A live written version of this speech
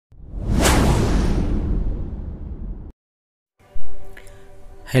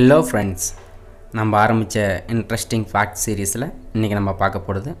Hello friends, நம்ம ஆரம்பித்த interesting fact சீரீஸில் இன்றைக்கி நம்ம பார்க்க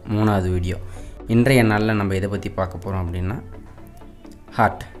போகிறது 3வது வீடியோ. இன்றைய நாளில் நம்ம இதை பற்றி பார்க்க போகிறோம் அப்படின்னா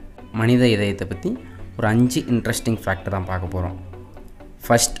ஹார்ட், மனித இதயத்தை பற்றி ஒரு 5 இன்ட்ரெஸ்டிங் ஃபேக்ட் தான் பார்க்க போகிறோம்.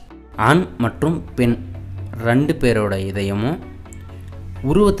 ஃபர்ஸ்ட், ஆண் மற்றும் பெண் 2 பேரோட இதயமும்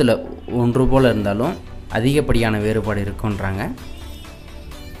உருவத்தில் ஒன்று போல் இருந்தாலும் அதிகப்படியான வேறுபாடு இருக்குன்றாங்க.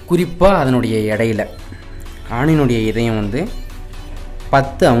 குறிப்பாக அதனுடைய எடையில் ஆணினுடைய இதயம்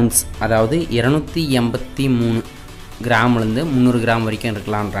 10 அவுன்ஸ், அதாவது 283 கிராம்லேருந்து 300 கிராம் வரைக்கும்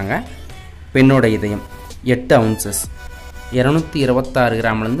இருக்கலான்றாங்க. பெண்ணோட இதயம் 8 அவுன்சஸ், 226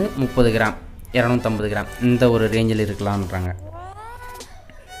 கிராம்லேருந்து 30 கிராம், 250 கிராம், இந்த ஒரு ரேஞ்சில் இருக்கலான்றாங்க.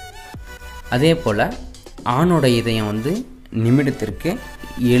 அதே போல் ஆணோட இதயம் நிமிடத்திற்கு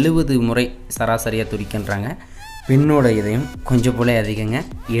 70 முறை சராசரியாக துடிக்கின்றாங்க. பெண்ணோட இதயம் கொஞ்சம் போல அதிகங்க,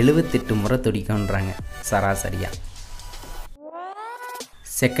 78 முறை துடிக்கின்றாங்க சராசரியாக.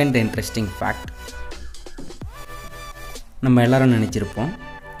 செகண்ட் இன்ட்ரெஸ்டிங் ஃபேக்ட், நம்ம எல்லோரும் நினச்சிருப்போம்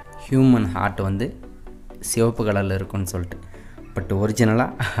ஹியூமன் ஹார்ட் சிவப்பு கலரில் இருக்குன்னு சொல்லிட்டு. பட்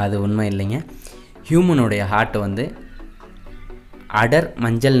ஒரிஜினலாக அது உண்மை இல்லைங்க. ஹியூமனுடைய ஹார்ட் அடர்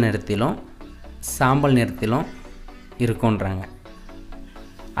மஞ்சள் நிறத்திலும் சாம்பல் நிறத்திலும் இருக்குன்றாங்க.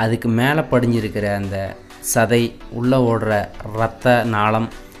 அதுக்கு மேலே படிஞ்சிருக்கிற அந்த சதை உள்ளே ஓடுற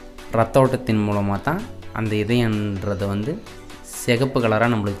இரத்த ஓட்டத்தின் மூலமாக தான் அந்த இதயன்றது சிகப்பு கலராக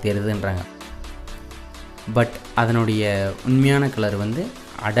நம்மளுக்கு தெரியுதுன்றாங்க. பட் அதனுடைய உண்மையான கலர்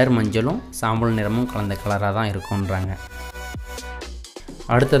அடர் மஞ்சளும் சாம்பல் நிறமும் கலந்த கலராக தான் இருக்குன்றாங்க.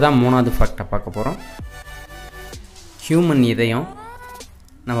 அடுத்ததாக 3வது ஃபேக்டை பார்க்க போகிறோம். ஹியூமன் இதயம்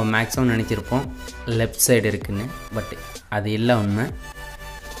நம்ம மேக்ஸிமம் நினச்சிருப்போம் லெஃப்ட் சைடு இருக்குன்னு. பட் அது இல்லை உண்மை.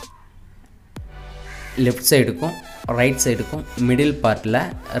 லெஃப்ட் சைடுக்கும் ரைட் சைடுக்கும் மிடில் பார்ட்டில்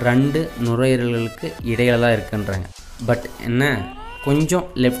 2 நுரையீரல்களுக்கு இடையில தான் இருக்குன்றாங்க. பட் என்ன, கொஞ்சம்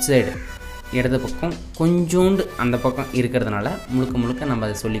லெஃப்ட் சைடு இடது பக்கம் கொஞ்சோண்டு அந்த பக்கம் இருக்கிறதுனால முழுக்க நம்ம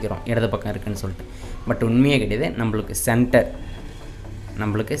அதை சொல்லிக்கிறோம் இடது பக்கம் இருக்குதுன்னு சொல்லிட்டு. பட் உண்மையே கிடையாது, நம்மளுக்கு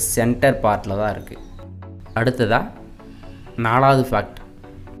சென்டர் பார்ட்டில் தான் இருக்குது. அடுத்ததாக 4வது ஃபேக்ட்,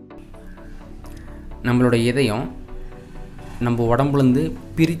 நம்மளோட இதயம் நம்ம உடம்புலேருந்து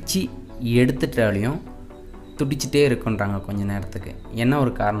பிரித்து எடுத்துட்டாலையும் துடிச்சிட்டே இருக்குன்றாங்க கொஞ்ச நேரத்துக்கு. என்ன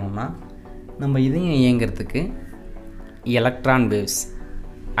ஒரு காரணம்னா, நம்ம இதயம் இயங்கிறதுக்கு எலக்ட்ரான் வேவ்ஸ்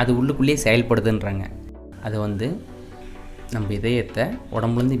அது உள்ளுக்குள்ளேயே செயல்படுதுன்றாங்க. அது நம்ம இதயத்தை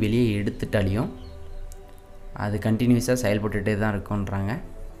உடம்புலேருந்து வெளியே எடுத்துட்டாலையும் அது கண்டினியூஸாக செயல்பட்டுகிட்டே தான் இருக்குன்றாங்க.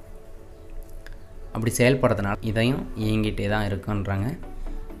 அப்படி செயல்படுறதுனால இதயம் இயங்கிட்டே தான் இருக்குன்றாங்க.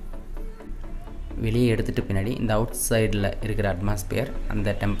 வெளியே எடுத்துகிட்டு பின்னாடி இந்த அவுட் சைடில் இருக்கிற அட்மாஸ்பியர்,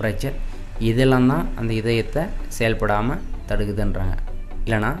 அந்த டெம்பரேச்சர், இதெல்லாம் தான் அந்த இதயத்தை செயல்படாமல் தடுக்குதுன்றாங்க.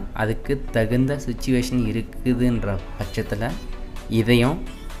 இல்லைனா அதுக்கு தகுந்த சுச்சுவேஷன் இருக்குதுன்ற பட்சத்தில் இதயம்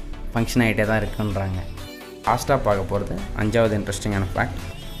ஃபங்க்ஷன் ஆகிட்டே தான் இருக்குன்றாங்க. லாஸ்ட்டாக பார்க்க போகிறது 5வது இன்ட்ரெஸ்டிங்கான ஃபேக்ட்,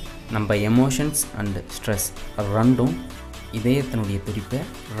 நம்ம எமோஷன்ஸ் அண்டு ஸ்ட்ரெஸ் ரெண்டும் இதயத்தினுடைய துடிப்பை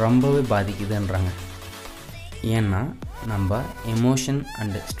ரொம்பவே பாதிக்குதுன்றாங்க. ஏன்னா நம்ம எமோஷன்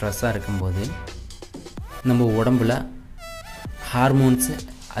அண்டு ஸ்ட்ரெஸ்ஸாக இருக்கும்போது நம்ம உடம்பில் ஹார்மோன்ஸு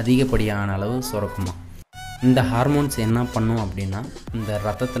அதிகப்படியான அளவு சுரக்குமா. இந்த ஹார்மோன்ஸ் என்ன பண்ணும் அப்படின்னா, இந்த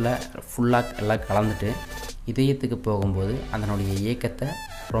ரத்தத்தில் ஃபுல்லாக எல்லாம் கலந்துட்டு இதயத்துக்கு போகும்போது அதனுடைய இயக்கத்தை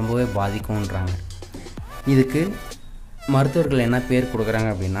ரொம்பவே பாதிக்கும்ன்றாங்க. இதுக்கு மருத்துவர்கள் என்ன பேர் கொடுக்குறாங்க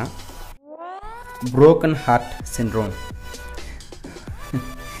அப்படின்னா புரோக்கன் ஹார்ட் சிண்ட்ரோம்.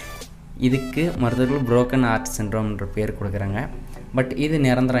 இதுக்கு மருத்துவர்கள் புரோக்கன் ஹார்ட் சிண்ட்ரோம்ன்ற பேர் கொடுக்குறாங்க. பட் இது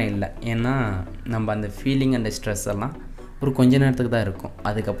நிரந்தரம் இல்லை. ஏன்னா நம்ம அந்த ஃபீலிங் அண்ட் ஸ்ட்ரெஸ் எல்லாம் ஒரு கொஞ்ச நேரத்துக்கு தான் இருக்கும்.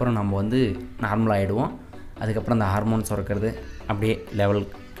 அதுக்கப்புறம் நம்ம நார்மலாகிடுவோம். அதுக்கப்புறம் அந்த ஹார்மோன் சுரக்கிறது அப்படியே லெவல்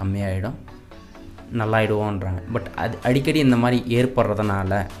கம்மியாகிடும், நல்லாயிடுவோன்றாங்க. பட் அது அடிக்கடி இந்த மாதிரி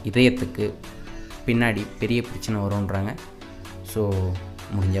ஏற்படுறதுனால இதயத்துக்கு பின்னாடி பெரிய பிரச்சனை வரும்ன்றாங்க. ஸோ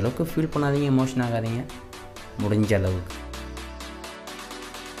முடிஞ்ச அளவுக்கு ஃபீல் பண்ணாதீங்க, எமோஷன் ஆகாதீங்க முடிஞ்ச அளவுக்கு.